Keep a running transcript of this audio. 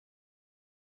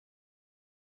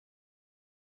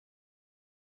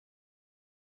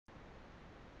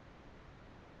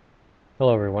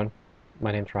Hello everyone,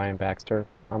 my name is Ryan Baxter.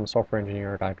 I'm a software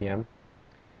engineer at IBM,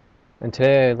 and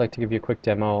today I'd like to give you a quick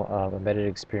demo of embedded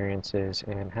experiences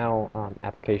and how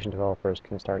application developers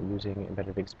can start using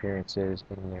embedded experiences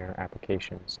in their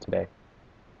applications today.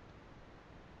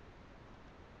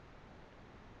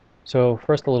 So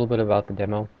first, a little bit about the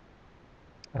demo.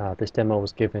 This demo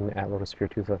was given at Lotusphere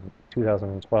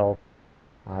 2012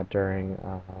 during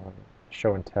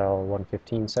Show and Tell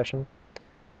 115 session.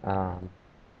 Um,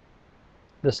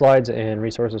 the slides and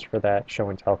resources for that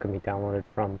show and tell can be downloaded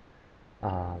from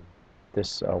um,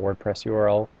 this WordPress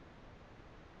URL.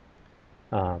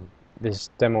 This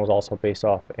demo is also based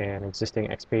off an existing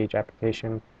XPage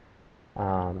application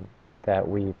that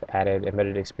we've added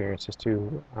embedded experiences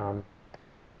to.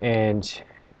 And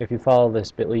if you follow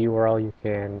this bit.ly URL, you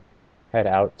can head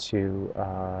out to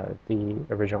the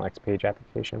original XPage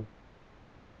application.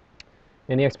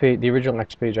 And the original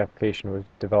XPage application was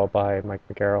developed by Mike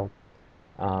McGarrell.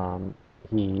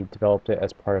 He developed it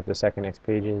as part of the second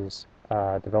XPages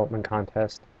development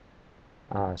contest.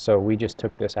 So we just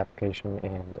took this application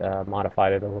and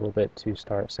modified it a little bit to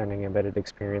start sending embedded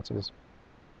experiences.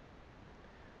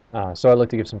 So I'd like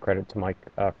to give some credit to Mike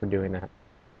for doing that.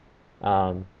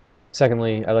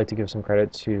 Secondly, I'd like to give some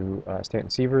credit to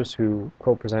Stanton Sievers, who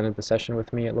co-presented the session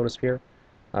with me at Lotusphere.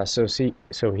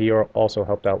 So he also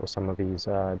helped out with some of these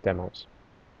demos.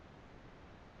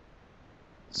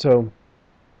 So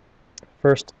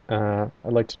first, I'd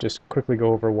like to just quickly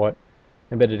go over what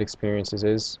embedded experiences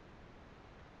is.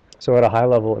 So at a high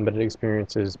level, embedded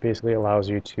experiences basically allows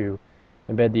you to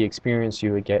embed the experience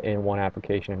you would get in one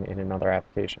application in another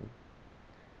application.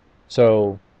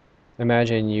 So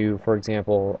imagine you, for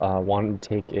example, wanted to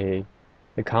take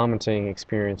the commenting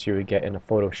experience you would get in a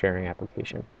photo sharing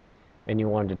application, and you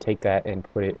wanted to take that and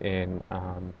put it in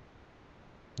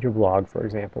your blog, for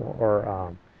example,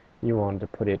 or you wanted to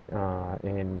put it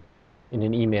in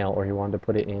an email, or you wanted to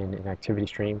put it in an activity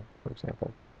stream, for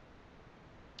example.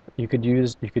 You could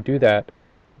do that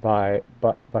by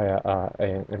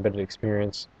an embedded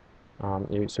experience.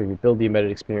 So you build the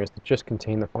embedded experience that just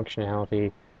contain the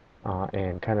functionality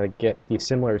and kind of get the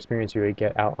similar experience you would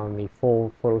get out on the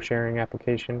full photo sharing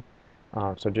application.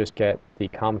 So just get the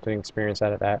commenting experience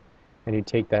out of that, and you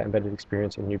take that embedded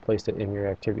experience and you place it in your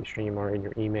activity stream or in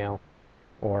your email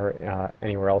or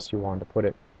anywhere else you want to put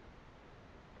it.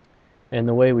 And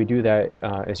the way we do that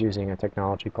is using a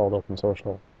technology called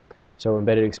OpenSocial. So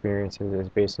embedded experiences is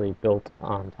basically built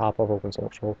on top of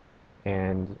OpenSocial,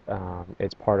 and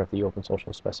it's part of the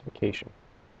OpenSocial specification.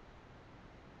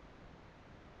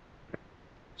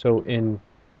 So in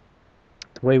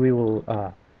the way we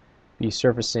will be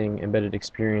surfacing embedded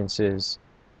experiences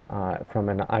from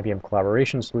an IBM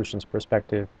Collaboration Solutions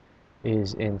perspective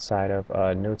is inside of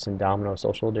Notes and Domino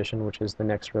Social Edition, which is the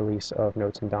next release of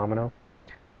Notes and Domino,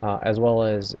 as well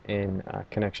as in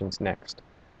Connections Next.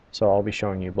 So I'll be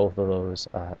showing you both of those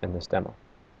in this demo.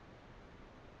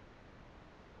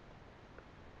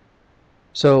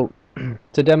 So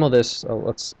to demo this,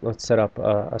 let's set up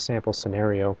a sample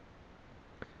scenario.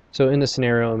 So in this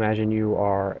scenario, imagine you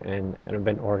are an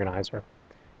event organizer,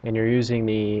 and you're using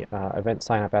the event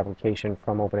sign-up application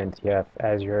from OpenNTF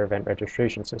as your event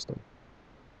registration system.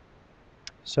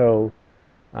 So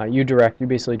you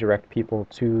basically direct people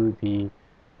to the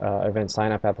event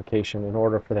sign-up application in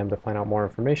order for them to find out more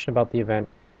information about the event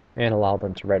and allow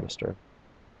them to register.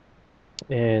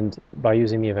 And by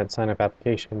using the event sign-up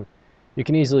application, you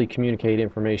can easily communicate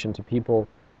information to people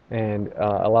and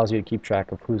allows you to keep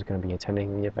track of who's going to be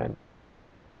attending the event.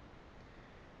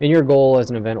 And your goal as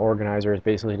an event organizer is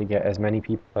basically to get as many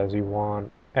people as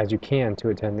you can to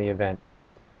attend the event.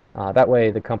 That way,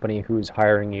 the company who's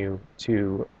hiring you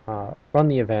to run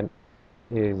the event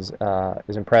is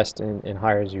impressed and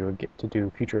hires you to do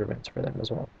future events for them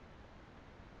as well.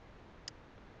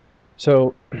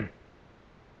 So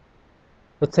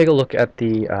let's take a look at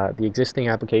the existing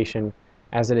application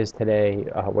as it is today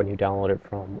when you download it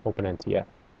from OpenNTF.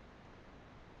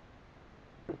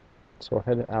 So I'll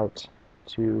head out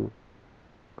to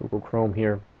Google Chrome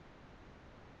here.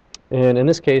 And in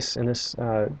this case, in this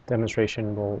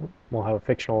demonstration, we'll have a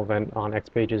fictional event on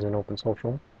XPages and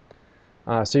OpenSocial.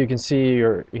 So you can see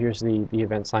here's the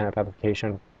event sign-up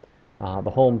application. The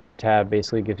Home tab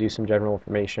basically gives you some general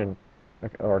information,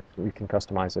 or you can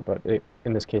customize it, but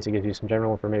in this case it gives you some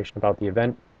general information about the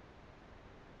event.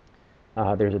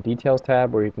 There's a Details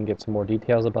tab where you can get some more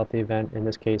details about the event. In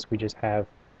this case, we just have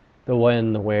the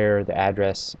when, the where, the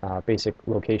address, basic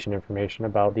location information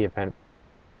about the event.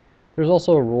 There's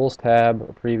also a Rules tab,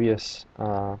 a Previous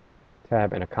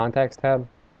tab, and a Contacts tab.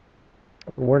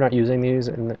 We're not using these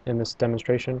in this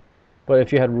demonstration, but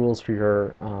if you had rules for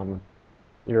your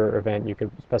your event, you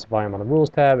can specify them on the Rules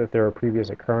tab. If there are previous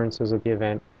occurrences of the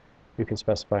event, you can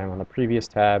specify them on the previous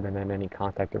tab, and then any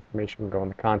contact information can go in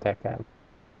the Contact tab.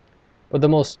 But the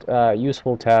most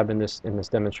useful tab in this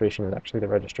demonstration is actually the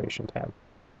Registration tab.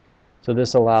 So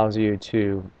this allows you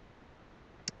to,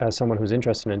 as someone who's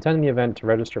interested in attending the event, to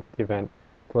register for the event,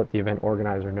 to let the event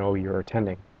organizer know you're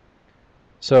attending.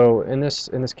 So in this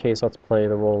case, let's play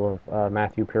the role of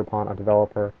Matthew Pierpont, a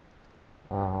developer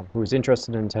who is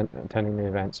interested in attending the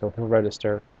event. So he'll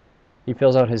register. He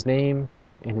fills out his name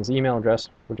and his email address,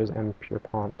 which is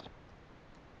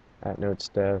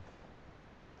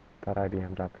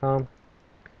mpierpont@notesdev.ibm.com.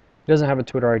 He doesn't have a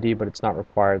Twitter ID, but it's not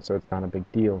required, so it's not a big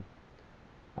deal.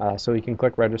 So he can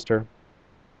click register,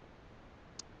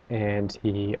 and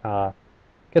he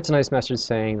gets a nice message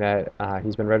saying that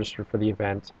he's been registered for the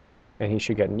event, and he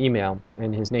should get an email,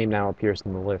 and his name now appears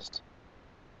in the list.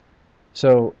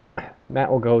 So Matt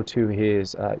will go to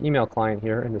his email client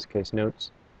here, in this case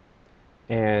Notes,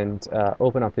 and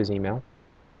open up his email.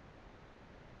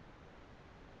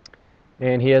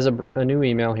 And he has a new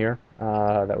email here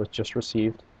that was just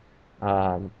received,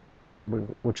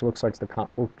 which looks like the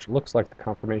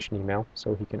confirmation email,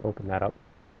 so he can open that up.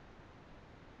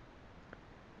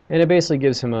 And it basically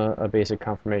gives him a basic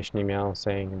confirmation email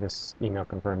saying this email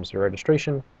confirms your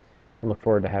registration and look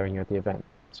forward to having you at the event.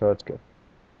 So that's good.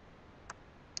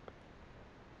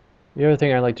 The other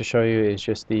thing I'd like to show you is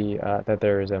just that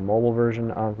there is a mobile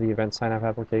version of the event sign-up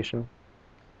application.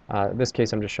 In this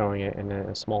case, I'm just showing it in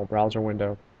a small browser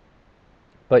window.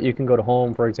 But you can go to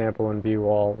Home, for example, and view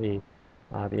all the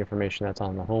information that's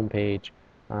on the home page.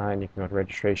 And you can go to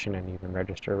Registration and even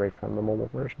register right from the mobile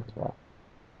version as well.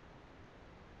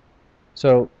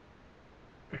 So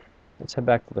let's head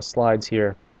back to the slides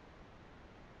here.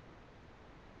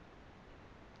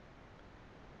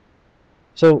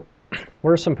 So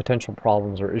what are some potential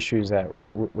problems or issues that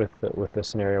with the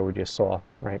scenario we just saw,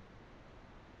 right?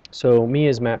 So me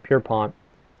as Matt Pierpont,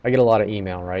 I get a lot of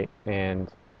email, right? And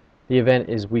the event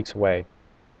is weeks away.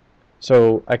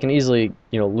 So I can easily,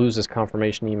 lose this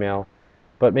confirmation email,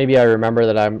 but maybe I remember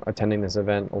that I'm attending this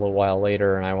event a little while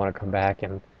later and I want to come back,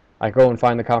 and I go and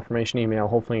find the confirmation email,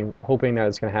 hoping that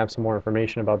it's going to have some more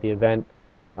information about the event,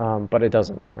 but it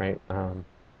doesn't, right?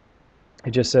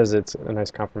 It just says it's a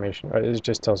nice confirmation. It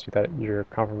just tells you that your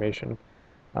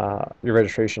your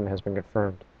registration has been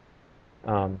confirmed.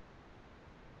 Then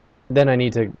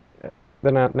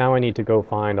now I need to go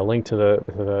find a link to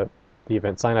the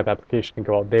event sign-up application and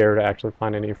go out there to actually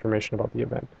find any information about the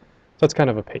event. So it's kind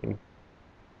of a pain.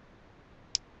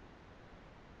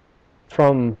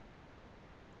 From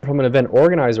an event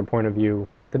organizer point of view,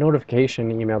 the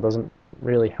notification email doesn't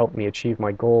really help me achieve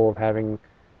my goal of having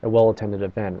a well-attended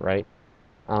event, right?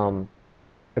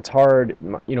 It's hard,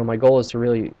 my goal is to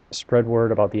really spread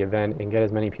word about the event and get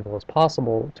as many people as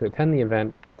possible to attend the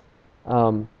event,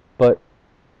 but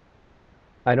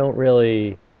I don't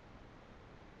really,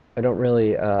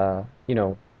 the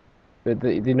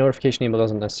notification email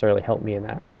doesn't necessarily help me in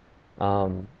that.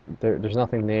 There's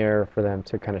nothing there for them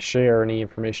to kind of share any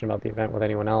information about the event with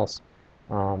anyone else,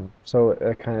 so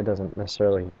it kind of doesn't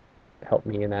necessarily help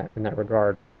me in that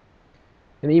regard.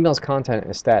 And the email's content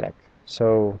is static,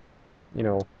 so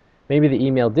maybe the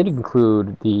email did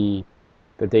include the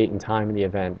date and time of the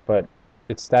event, but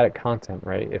it's static content,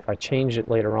 right? If I change it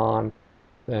later on,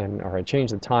 or I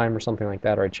change the time or something like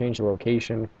that, or I change the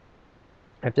location,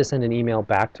 I have to send an email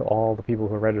back to all the people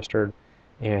who are registered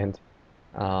and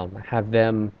have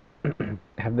them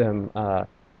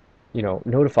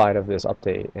notified of this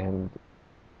update, and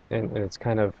it's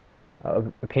kind of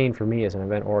a pain for me as an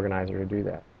event organizer to do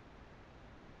that.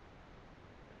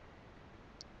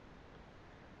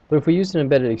 But if we used an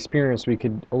embedded experience, we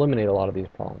could eliminate a lot of these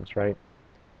problems, right?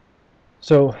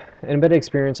 So an embedded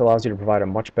experience allows you to provide a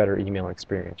much better email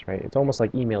experience, right? It's almost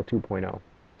like email 2.0.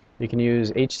 You can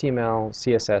use HTML,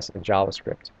 CSS, and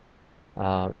JavaScript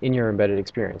in your embedded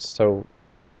experience. So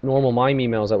normal MIME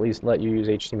emails at least let you use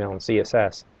HTML and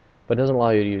CSS, but it doesn't allow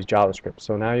you to use JavaScript.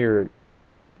 So now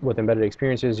with embedded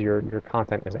experiences, your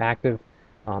content is active.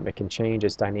 It can change.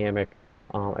 It's dynamic.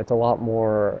 It's a lot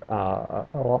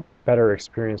better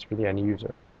experience for the end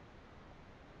user.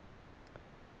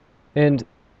 And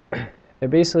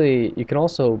basically, you can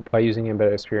also, by using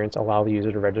embedded experience, allow the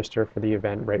user to register for the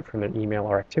event right from their email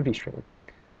or activity stream.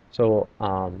 So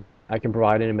I can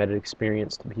provide an embedded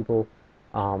experience to people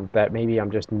that maybe I'm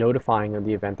just notifying of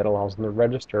the event that allows them to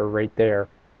register right there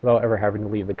without ever having to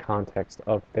leave the context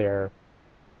of their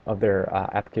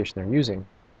application they're using.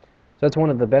 So that's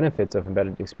one of the benefits of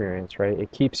embedded experience, right?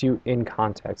 It keeps you in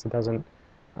context. It doesn't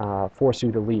force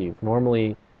you to leave.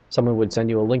 Normally, someone would send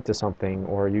you a link to something,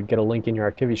 or you'd get a link in your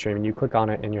activity stream and you click on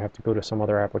it and you have to go to some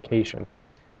other application.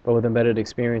 But with embedded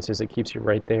experiences, it keeps you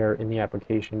right there in the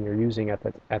application you're using at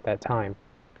that time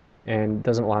and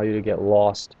doesn't allow you to get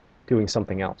lost doing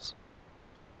something else.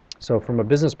 So from a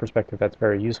business perspective, that's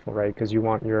very useful, right? Because you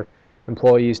want your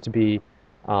employees to be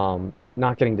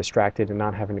not getting distracted and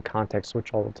not having to context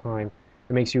switch all the time.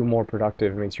 It makes you more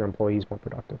productive. It makes your employees more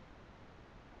productive.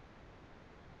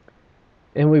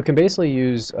 And we can basically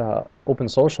use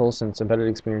OpenSocial, since embedded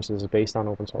experiences is based on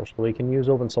OpenSocial. We can use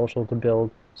OpenSocial to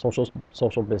build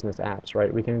social business apps,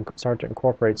 right? We can start to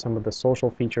incorporate some of the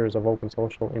social features of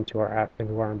OpenSocial into our app,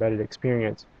 into our embedded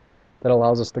experience. That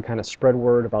allows us to kind of spread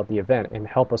word about the event and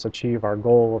help us achieve our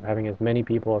goal of having as many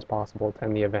people as possible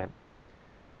attend the event,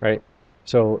 right?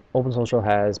 So OpenSocial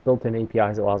has built-in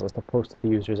APIs that allows us to post to the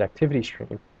user's activity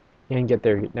stream and get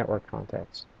their network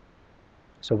contacts.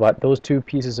 So those two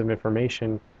pieces of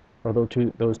information, or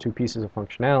those two pieces of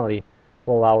functionality,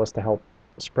 will allow us to help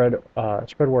spread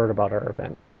word about our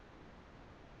event.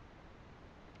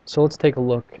 So let's take a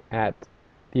look at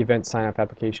the event sign-up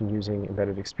application using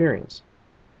embedded experience.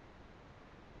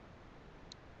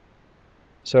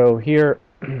 So here,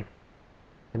 in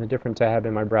a different tab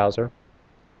in my browser,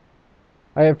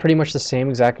 I have pretty much the same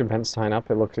exact event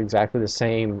sign-up. It looks exactly the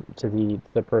same to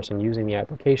the person using the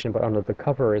application, but under the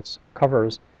covers,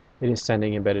 it is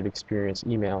sending embedded experience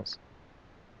emails.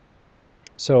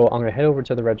 So I'm going to head over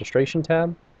to the registration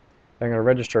tab. I'm going to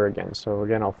register again. So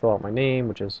again, I'll fill out my name,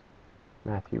 which is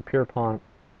Matthew Pierpont,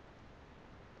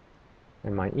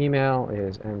 and my email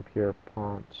is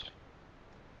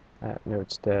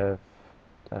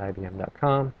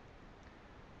mpierpont@notesdev.ibm.com.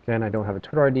 Again, I don't have a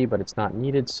Twitter ID, but it's not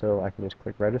needed, so I can just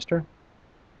click register.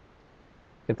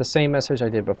 Get the same message I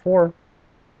did before,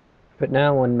 but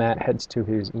now when Matt heads to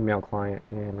his email client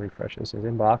and refreshes his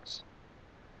inbox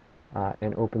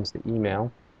and opens the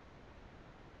email,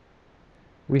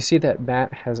 we see that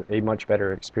Matt has a much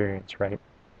better experience, right?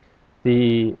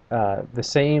 The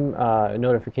same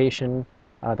notification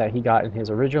that he got in his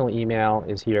original email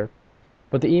is here,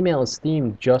 but the email is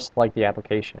themed just like the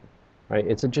application. Right?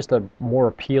 It's just a more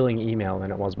appealing email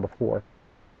than it was before.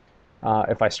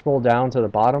 If I scroll down to the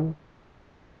bottom,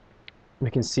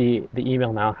 we can see the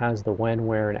email now has the when,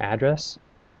 where, and address.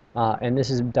 And this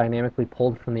is dynamically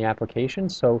pulled from the application.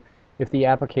 So if the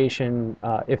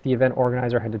event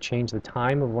organizer had to change the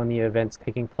time of when the event's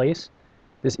taking place,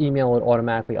 this email would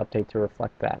automatically update to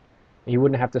reflect that. And you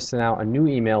wouldn't have to send out a new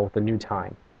email with a new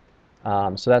time.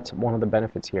 So that's one of the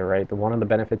benefits here, right? One of the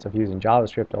benefits of using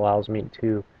JavaScript allows me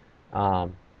to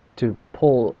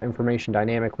pull information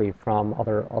dynamically from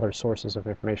other sources of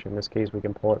information. In this case, we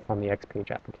can pull it from the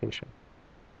XPage application.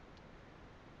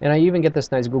 And I even get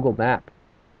this nice Google map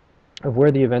of where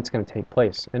the event's going to take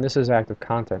place. And this is active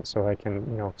content, so I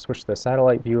can switch to the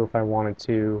satellite view if I wanted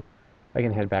to. I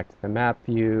can head back to the map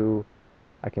view.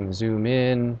 I can zoom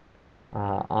in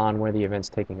on where the event's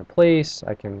taking place.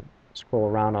 I can scroll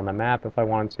around on the map if I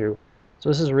wanted to. So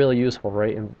this is really useful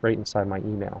right inside my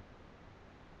email.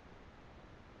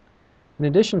 In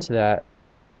addition to that,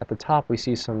 at the top we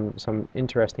see some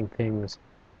interesting things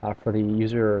for the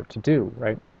user to do,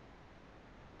 right?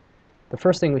 The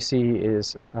first thing we see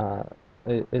is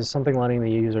something letting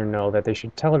the user know that they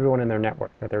should tell everyone in their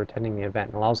network that they're attending the event.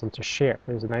 It allows them to share.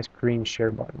 There's a nice green share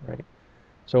button, right?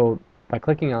 So by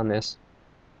clicking on this,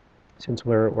 since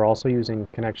we're also using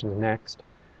connections next,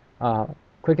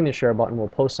 clicking the share button will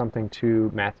post something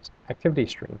to Matt's activity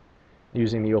stream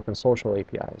using the OpenSocial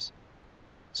APIs.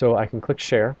 So I can click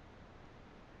share,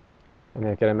 and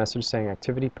I get a message saying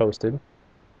activity posted.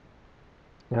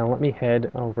 Now let me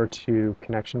head over to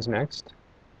connections next,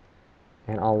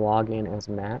 and I'll log in as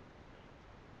Matt.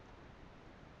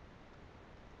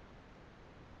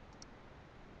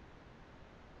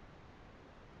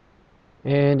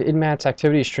 And in Matt's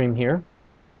activity stream here,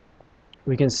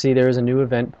 we can see there is a new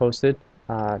event posted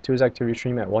to his activity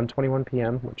stream at 1:21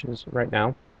 p.m., which is right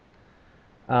now.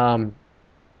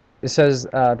 It says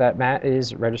that Matt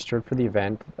is registered for the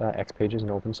event, XPages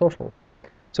and OpenSocial.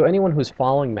 So anyone who's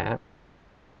following Matt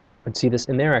would see this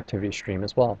in their activity stream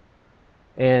as well.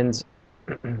 And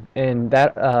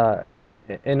that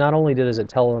and not only does it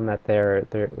tell them that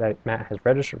that Matt has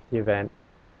registered for the event,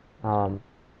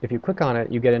 if you click on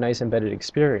it, you get a nice embedded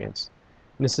experience.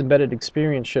 And this embedded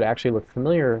experience should actually look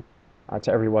familiar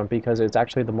to everyone because it's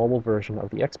actually the mobile version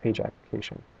of the XPage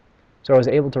application. So I was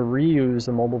able to reuse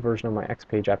the mobile version of my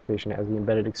XPage application as the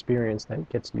embedded experience that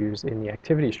gets used in the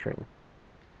activity stream.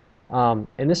 And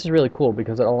this is really cool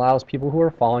because it allows people who are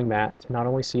following Matt to not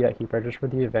only see that he registered for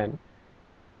the event,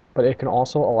 but it can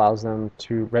also allows them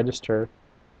to register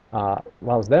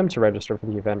allows them to register for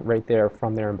the event right there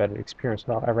from their embedded experience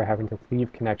without ever having to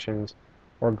leave Connections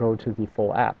or go to the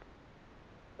full app.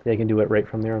 They can do it right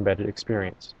from their embedded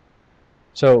experience.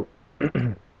 So,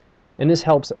 and this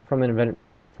helps from the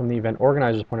event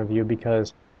organizer's point of view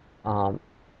because um,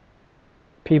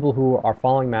 people who are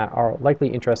following Matt are likely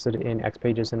interested in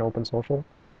XPages and OpenSocial,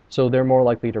 so they're more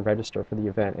likely to register for the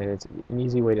event, and it's an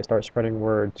easy way to start spreading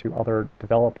word to other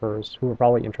developers who are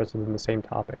probably interested in the same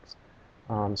topics.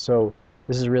 So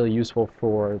this is really useful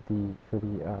for the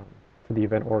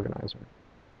event organizer.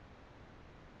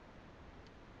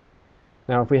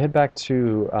 Now, if we head back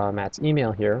to Matt's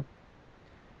email here,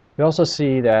 we also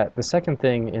see that the second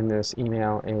thing in this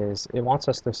email is it wants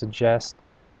us to suggest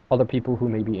other people who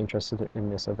may be interested in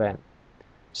this event.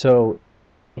 So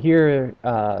here,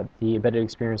 the embedded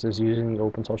experience is using the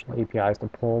OpenSocial APIs to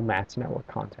pull Matt's network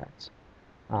contacts.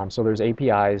 So there's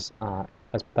APIs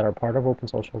that are part of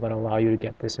OpenSocial that allow you to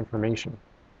get this information.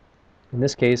 In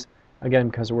this case, again,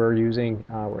 because we're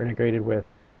integrated with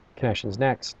Connections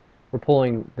Next, we're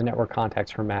pulling the network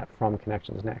contacts for Matt from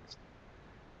Connections Next.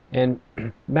 And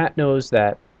Matt knows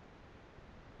that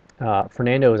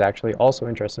Fernando is actually also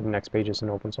interested in XPages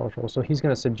and OpenSocial, so he's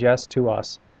going to suggest to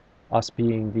us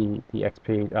being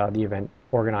the event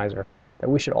organizer, that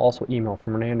we should also email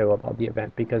Fernando about the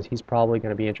event because he's probably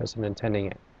going to be interested in attending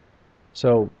it.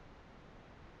 So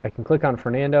I can click on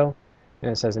Fernando,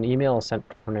 and it says an email is sent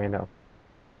to Fernando.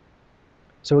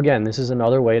 So again, this is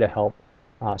another way to help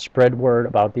spread word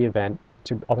about the event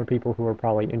to other people who are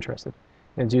probably interested.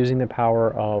 And it's using the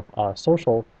power of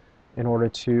social in order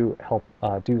to help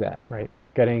do that, right?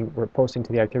 We're posting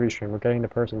to the activity stream, we're getting the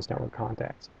person's network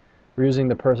contacts. We're using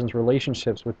the person's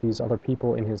relationships with these other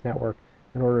people in his network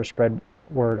in order to spread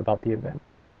word about the event.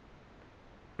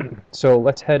 So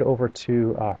let's head over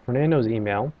to Fernando's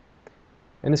email.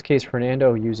 In this case,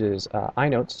 Fernando uses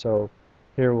iNotes, so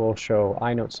here we'll show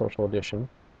iNotes Social Edition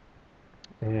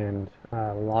and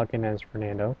log in as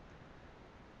Fernando.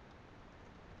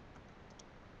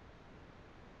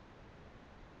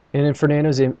 And in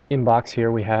Fernando's inbox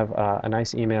here, we have a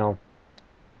nice email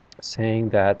saying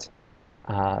that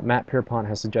Matt Pierpont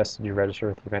has suggested you register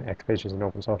with the event XPages and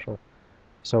OpenSocial.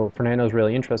 So Fernando's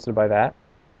really interested by that.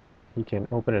 He can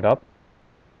open it up.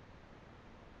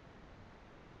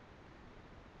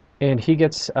 And he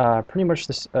gets pretty much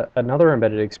this another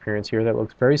embedded experience here that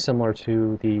looks very similar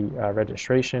to the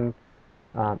registration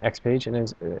XPage,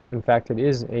 and in fact, it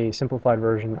is a simplified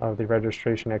version of the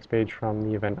registration XPage from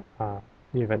the event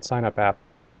sign-up app.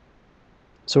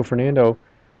 So Fernando,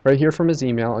 right here from his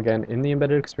email, again, in the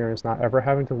embedded experience, not ever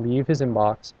having to leave his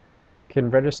inbox, can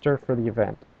register for the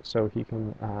event. So he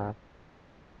can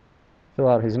fill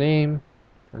out his name,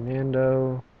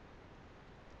 Fernando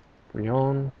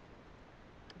Brion,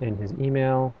 and his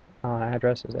email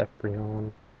address is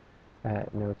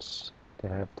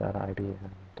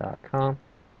fbrion@notesdev.ibm.com, and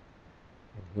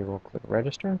he will click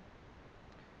register.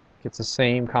 Gets the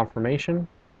same confirmation.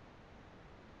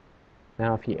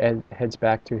 Now if he heads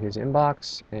back to his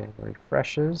inbox and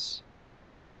refreshes,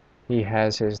 he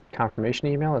has his confirmation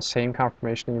email, the same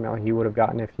confirmation email he would have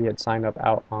gotten if he had signed up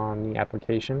out on the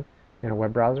application in a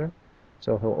web browser.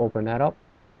 So he'll open that up.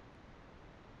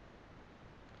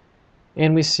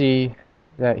 And we see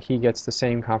that he gets the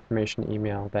same confirmation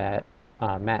email that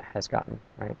Matt has gotten,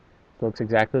 right? It looks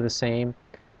exactly the same.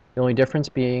 The only difference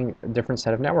being a different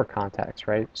set of network contacts,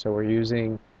 right? So we're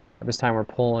using, this time we're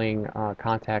pulling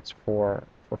contacts for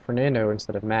Fernando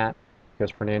instead of Matt, because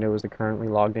Fernando is the currently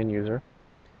logged in user.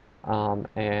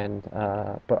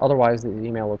 But otherwise the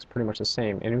email looks pretty much the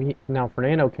same. And now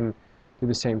Fernando can do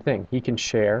the same thing. He can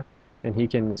share, and he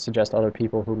can suggest other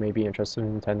people who may be interested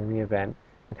in attending the event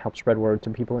and help spread word to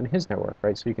people in his network,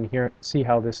 right? So you can see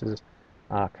how this is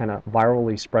kind of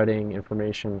virally spreading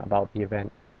information about the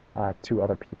event to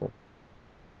other people.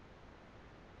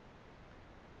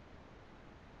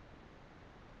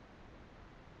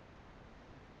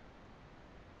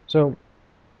 So,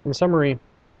 in summary,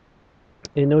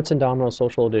 in Notes and Domino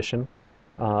Social Edition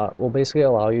will basically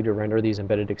allow you to render these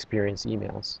embedded experience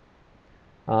emails.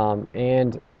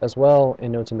 And as well,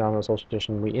 in Notes and Domino Social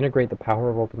Edition, we integrate the power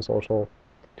of OpenSocial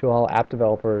to allow app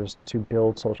developers to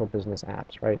build social business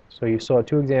apps, right? So you saw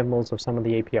two examples of some of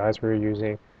the APIs we're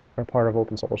using are part of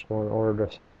OpenSocial in order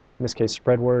to, in this case,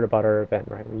 spread word about our event,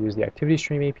 right? We use the activity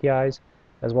stream APIs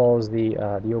as well as the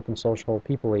OpenSocial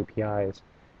people APIs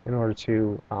in order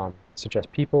to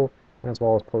suggest people and as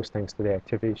well as post things to the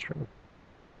activity stream.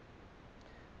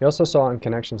 We also saw in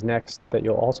Connections Next that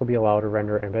you'll also be allowed to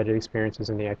render embedded experiences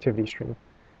in the activity stream.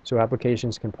 So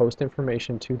applications can post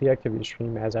information to the activity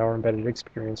stream as our embedded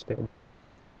experience did.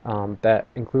 that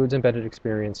includes embedded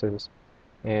experiences,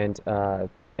 and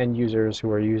end users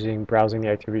who are browsing the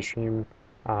activity stream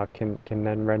can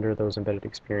then render those embedded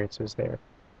experiences there.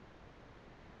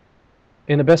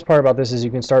 And the best part about this is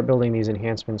you can start building these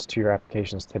enhancements to your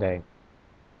applications today.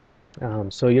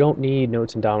 So you don't need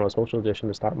Notes and Domino Social Edition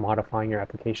to start modifying your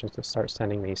applications to start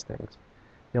sending these things.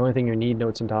 The only thing you need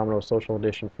Notes and Domino Social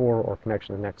Edition for, or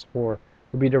Connection to Next for,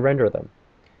 would be to render them.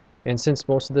 And since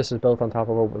most of this is built on top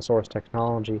of open source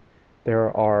technology,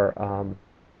 there are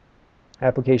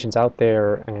applications out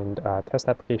there and test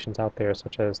applications out there,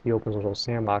 such as the OpenSocial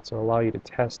sandbox, that allow you to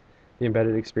test the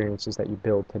embedded experiences that you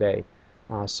build today,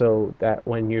 so that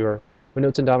when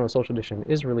Notes and Domino Social Edition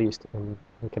is released and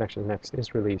Connection Next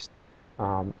is released,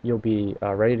 you'll be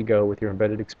ready to go with your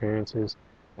embedded experiences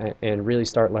and really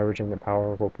start leveraging the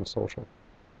power of OpenSocial.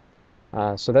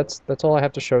 So that's all I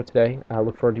have to show today. I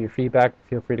look forward to your feedback.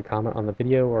 Feel free to comment on the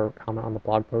video or comment on the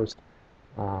blog post.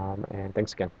 And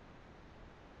thanks again.